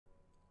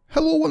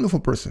Hello wonderful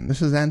person,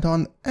 this is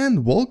Anton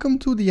and welcome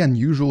to the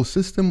unusual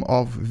system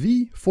of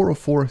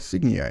V404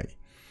 Cygni.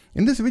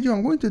 In this video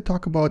I'm going to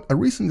talk about a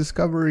recent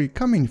discovery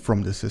coming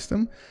from the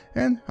system,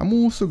 and I'm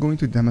also going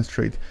to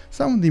demonstrate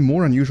some of the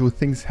more unusual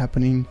things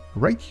happening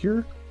right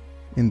here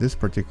in this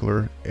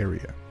particular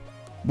area.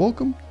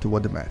 Welcome to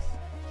What the Math.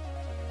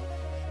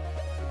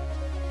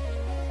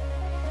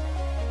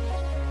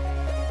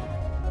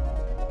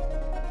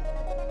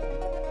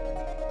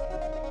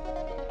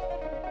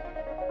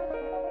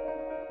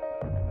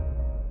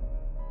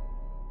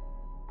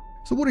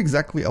 So what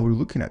exactly are we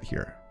looking at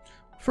here?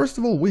 First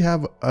of all, we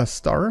have a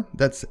star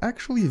that's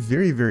actually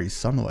very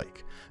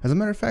sun-like. As a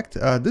matter of fact,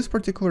 this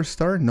particular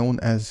star, known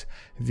as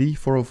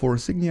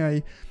V404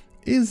 Cygni,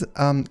 is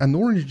an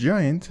orange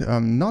giant,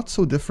 not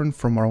so different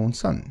from our own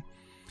sun.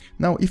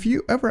 Now, if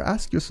you ever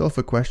ask yourself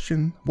a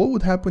question, what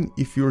would happen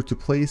if you were to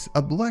place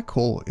a black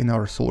hole in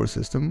our solar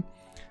system?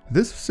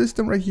 This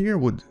system right here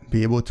would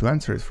be able to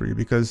answer it for you,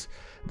 because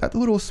that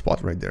little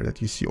spot right there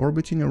that you see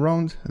orbiting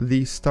around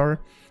the star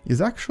is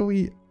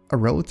actually a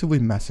relatively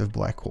massive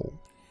black hole.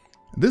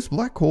 This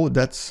black hole,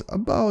 that's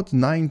about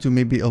 9 to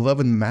maybe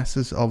 11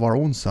 masses of our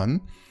own sun,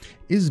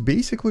 is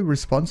basically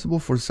responsible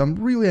for some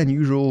really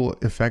unusual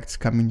effects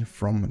coming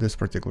from this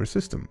particular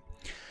system.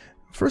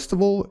 First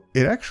of all,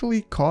 it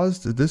actually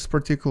caused this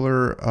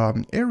particular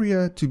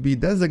area to be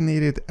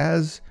designated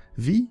as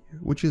V,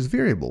 which is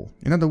variable.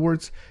 In other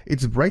words,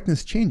 its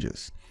brightness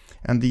changes,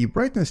 and the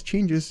brightness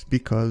changes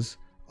because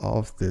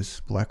of this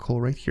black hole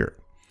right here.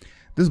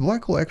 This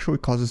black hole actually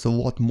causes a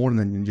lot more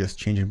than just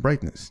changing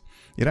brightness.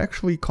 It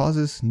actually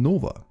causes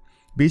nova,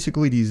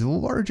 basically these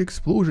large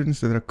explosions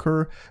that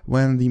occur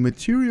when the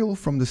material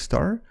from the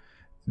star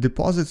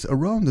deposits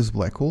around this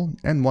black hole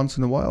and once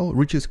in a while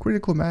reaches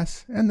critical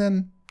mass and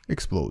then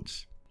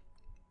explodes.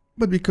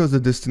 But because the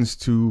distance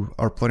to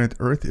our planet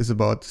Earth is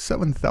about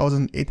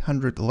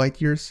 7,800 light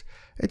years,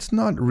 it's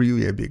not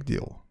really a big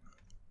deal.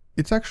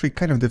 It's actually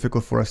kind of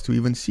difficult for us to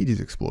even see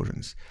these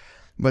explosions.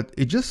 But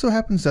it just so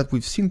happens that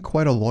we've seen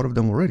quite a lot of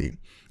them already.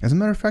 As a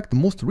matter of fact, the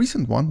most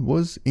recent one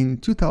was in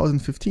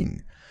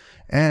 2015.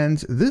 And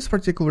this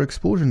particular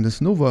explosion,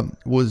 this nova,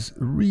 was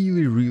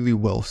really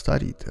well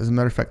studied. As a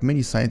matter of fact,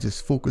 many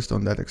scientists focused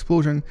on that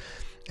explosion.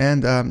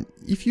 And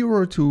if you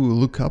were to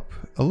look up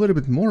a little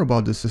bit more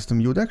about this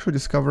system, you would actually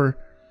discover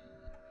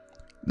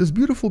this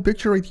beautiful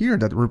picture right here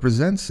that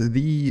represents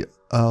the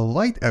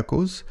light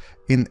echoes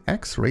in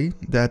X-ray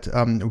that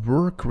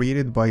were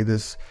created by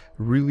this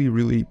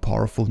really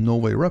powerful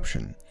nova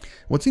eruption.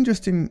 What's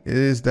interesting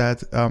is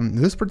that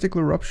this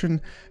particular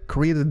eruption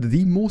created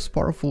the most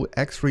powerful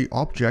X-ray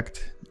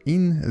object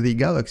in the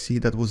galaxy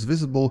that was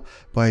visible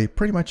by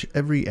pretty much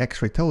every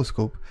X-ray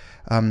telescope,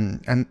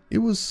 and it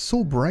was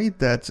so bright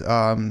that,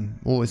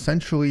 well,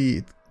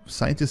 essentially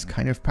scientists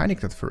kind of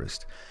panicked at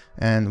first.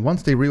 And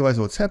once they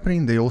realized what's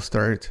happening, they all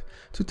started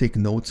to take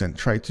notes and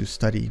try to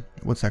study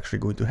what's actually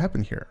going to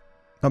happen here.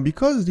 Now,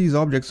 because these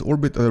objects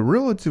orbit a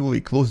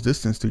relatively close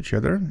distance to each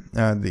other,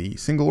 the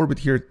single orbit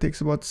here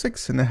takes about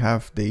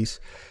 6.5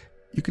 days,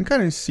 you can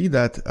kind of see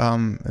that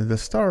the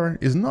star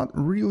is not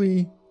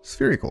really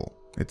spherical.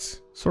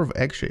 It's sort of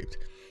egg-shaped.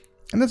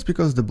 And that's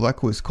because the black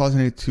hole is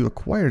causing it to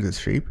acquire this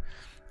shape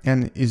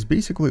and is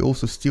basically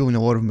also stealing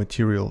a lot of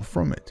material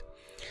from it.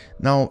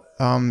 Now,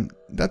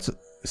 that's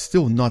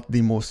still not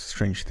the most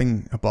strange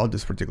thing about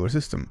this particular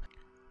system,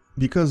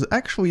 because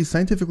actually,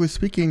 scientifically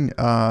speaking,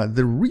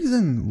 the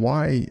reason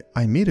why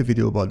I made a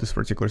video about this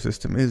particular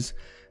system is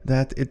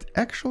that it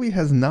actually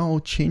has now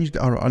changed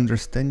our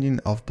understanding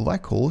of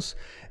black holes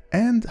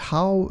and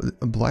how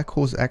black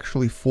holes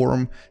actually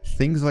form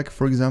things like,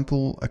 for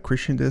example,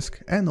 accretion disk,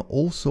 and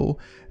also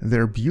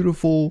their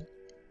beautiful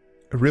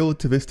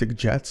relativistic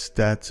jets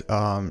that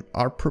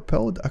are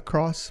propelled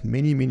across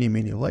many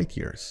light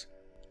years.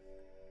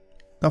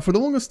 Now, for the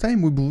longest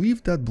time, we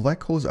believed that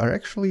black holes are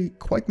actually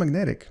quite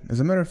magnetic. As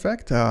a matter of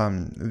fact,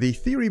 the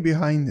theory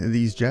behind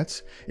these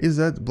jets is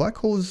that black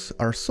holes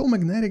are so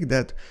magnetic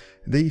that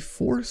they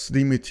force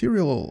the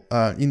material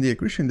in the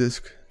accretion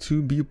disk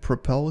to be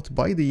propelled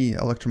by the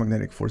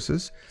electromagnetic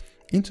forces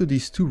into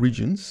these two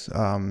regions,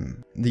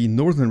 the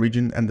northern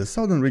region and the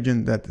southern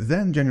region, that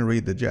then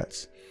generate the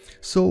jets.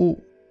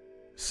 So,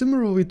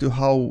 similarly to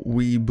how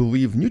we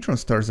believe neutron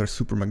stars are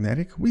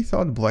supermagnetic, we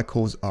thought black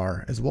holes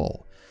are as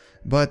well.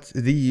 But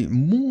the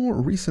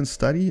more recent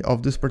study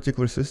of this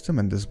particular system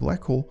and this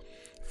black hole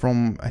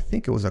from, I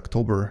think it was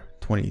October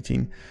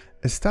 2018,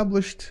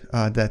 established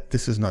that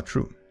this is not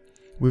true.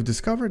 We've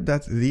discovered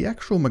that the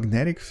actual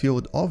magnetic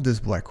field of this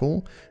black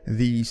hole,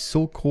 the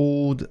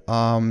so-called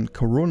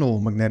coronal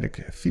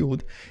magnetic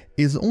field,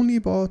 is only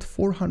about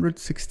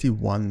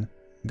 461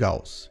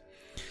 Gauss.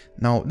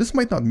 Now, this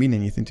might not mean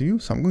anything to you,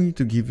 so I'm going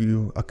to give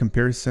you a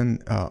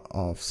comparison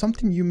of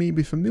something you may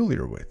be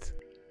familiar with.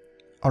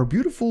 Our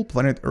beautiful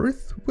planet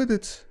Earth with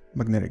its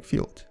magnetic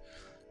field.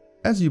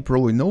 As you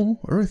probably know,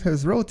 Earth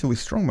has a relatively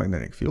strong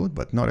magnetic field,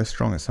 but not as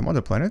strong as some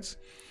other planets.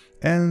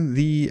 And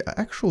the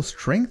actual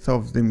strength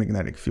of the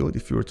magnetic field,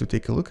 if you were to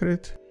take a look at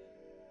it,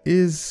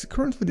 is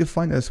currently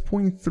defined as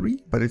 0.3,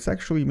 but it's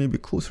actually maybe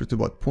closer to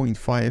about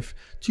 0.5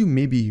 to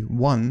maybe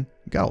 1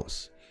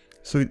 Gauss.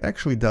 So it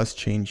actually does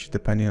change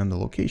depending on the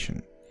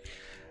location.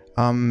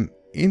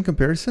 In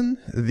comparison,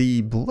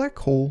 the black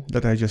hole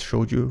that I just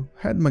showed you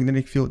had a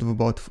magnetic field of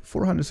about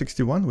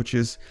 461, which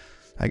is,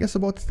 I guess,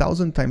 about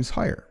 1,000 times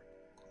higher.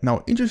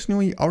 Now,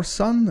 interestingly, our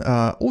Sun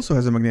also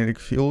has a magnetic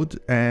field,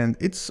 and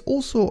it's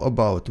also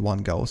about 1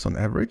 Gauss on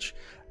average,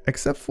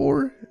 except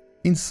for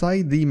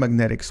inside the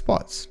magnetic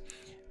spots.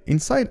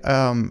 Inside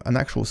an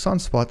actual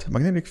sunspot,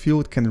 magnetic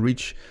field can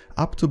reach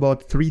up to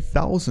about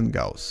 3,000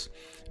 Gauss,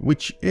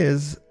 which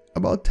is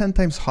about 10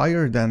 times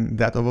higher than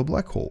that of a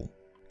black hole.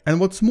 And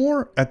what's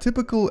more, a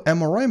typical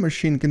MRI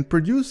machine can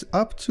produce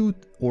up to,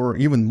 or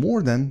even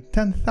more than,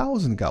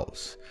 10,000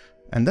 Gauss.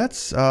 And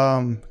that's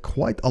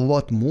quite a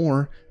lot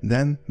more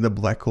than the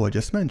black hole I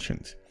just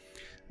mentioned.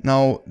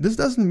 Now, this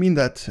doesn't mean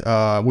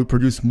that we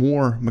produce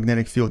more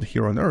magnetic field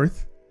here on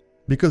Earth,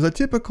 because a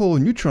typical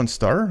neutron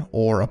star,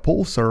 or a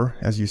pulsar,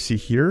 as you see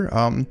here,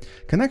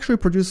 can actually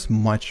produce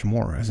much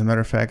more. As a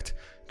matter of fact,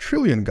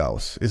 trillion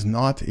Gauss is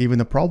not even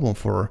a problem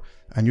for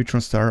a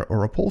neutron star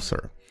or a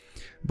pulsar.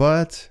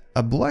 But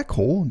a black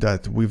hole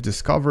that we've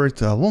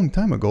discovered a long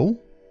time ago,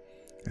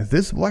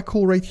 this black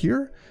hole right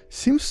here,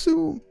 seems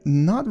to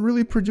not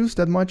really produce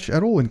that much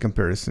at all in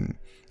comparison,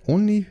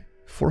 only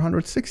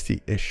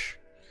 460-ish.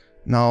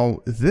 Now,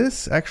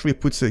 this actually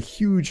puts a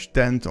huge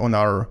dent on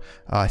our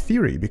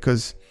theory,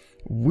 because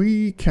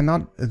we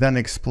cannot then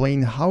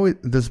explain how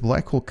this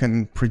black hole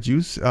can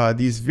produce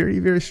these very,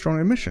 very strong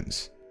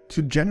emissions.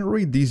 To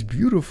generate these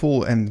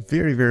beautiful and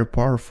very, very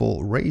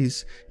powerful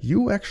rays,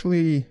 you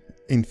actually,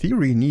 in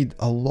theory, need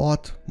a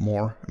lot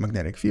more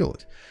magnetic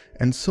field.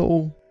 And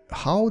so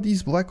how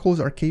these black holes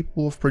are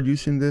capable of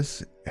producing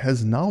this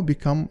has now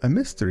become a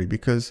mystery,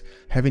 because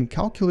having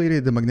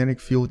calculated the magnetic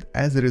field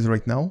as it is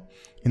right now,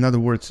 in other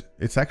words,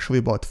 it's actually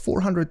about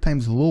 400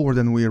 times lower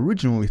than we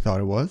originally thought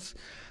it was,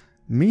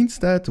 means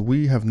that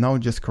we have now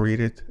just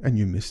created a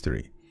new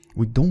mystery.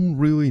 We don't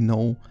really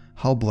know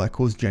how black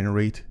holes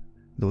generate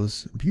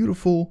those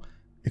beautiful,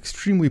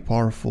 extremely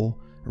powerful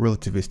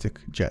relativistic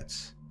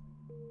jets.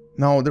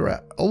 Now, there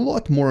are a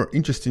lot more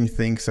interesting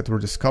things that were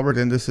discovered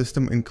in this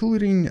system,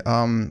 including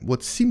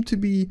what seemed to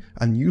be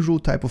an unusual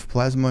type of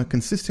plasma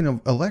consisting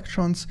of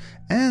electrons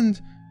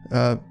and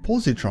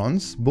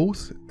positrons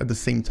both at the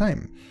same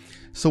time.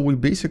 So we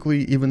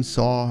basically even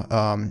saw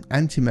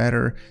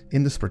antimatter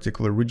in this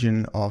particular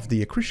region of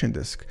the accretion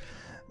disk.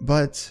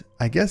 But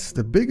I guess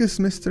the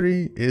biggest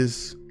mystery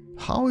is,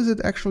 how is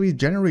it actually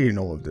generating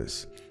all of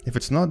this? If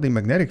it's not the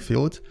magnetic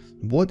field,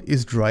 what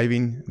is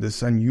driving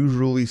this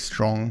unusually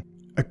strong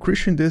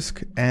accretion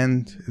disk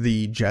and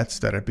the jets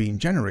that are being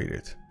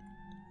generated?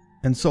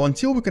 And so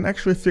until we can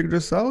actually figure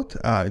this out,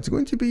 it's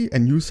going to be a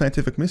new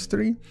scientific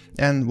mystery,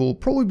 and we'll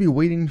probably be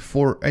waiting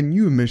for a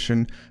new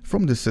mission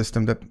from the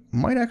system that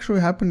might actually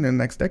happen in the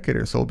next decade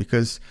or so,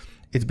 because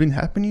it's been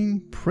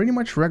happening pretty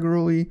much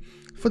regularly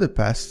for the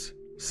past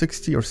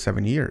 60 or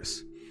 70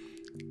 years.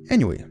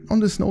 Anyway,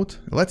 on this note,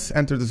 let's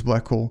enter this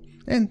black hole,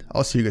 and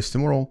I'll see you guys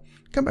tomorrow.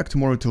 Come back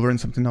tomorrow to learn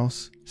something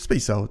else.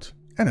 Space out,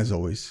 and as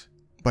always,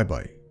 bye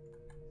bye.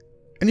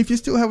 And if you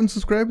still haven't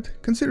subscribed,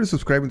 consider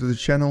subscribing to the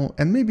channel,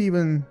 and maybe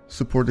even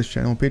support this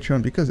channel on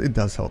Patreon, because it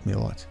does help me a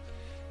lot.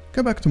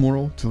 Come back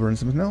tomorrow to learn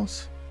something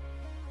else.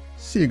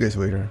 See you guys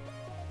later.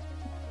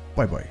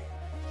 Bye bye.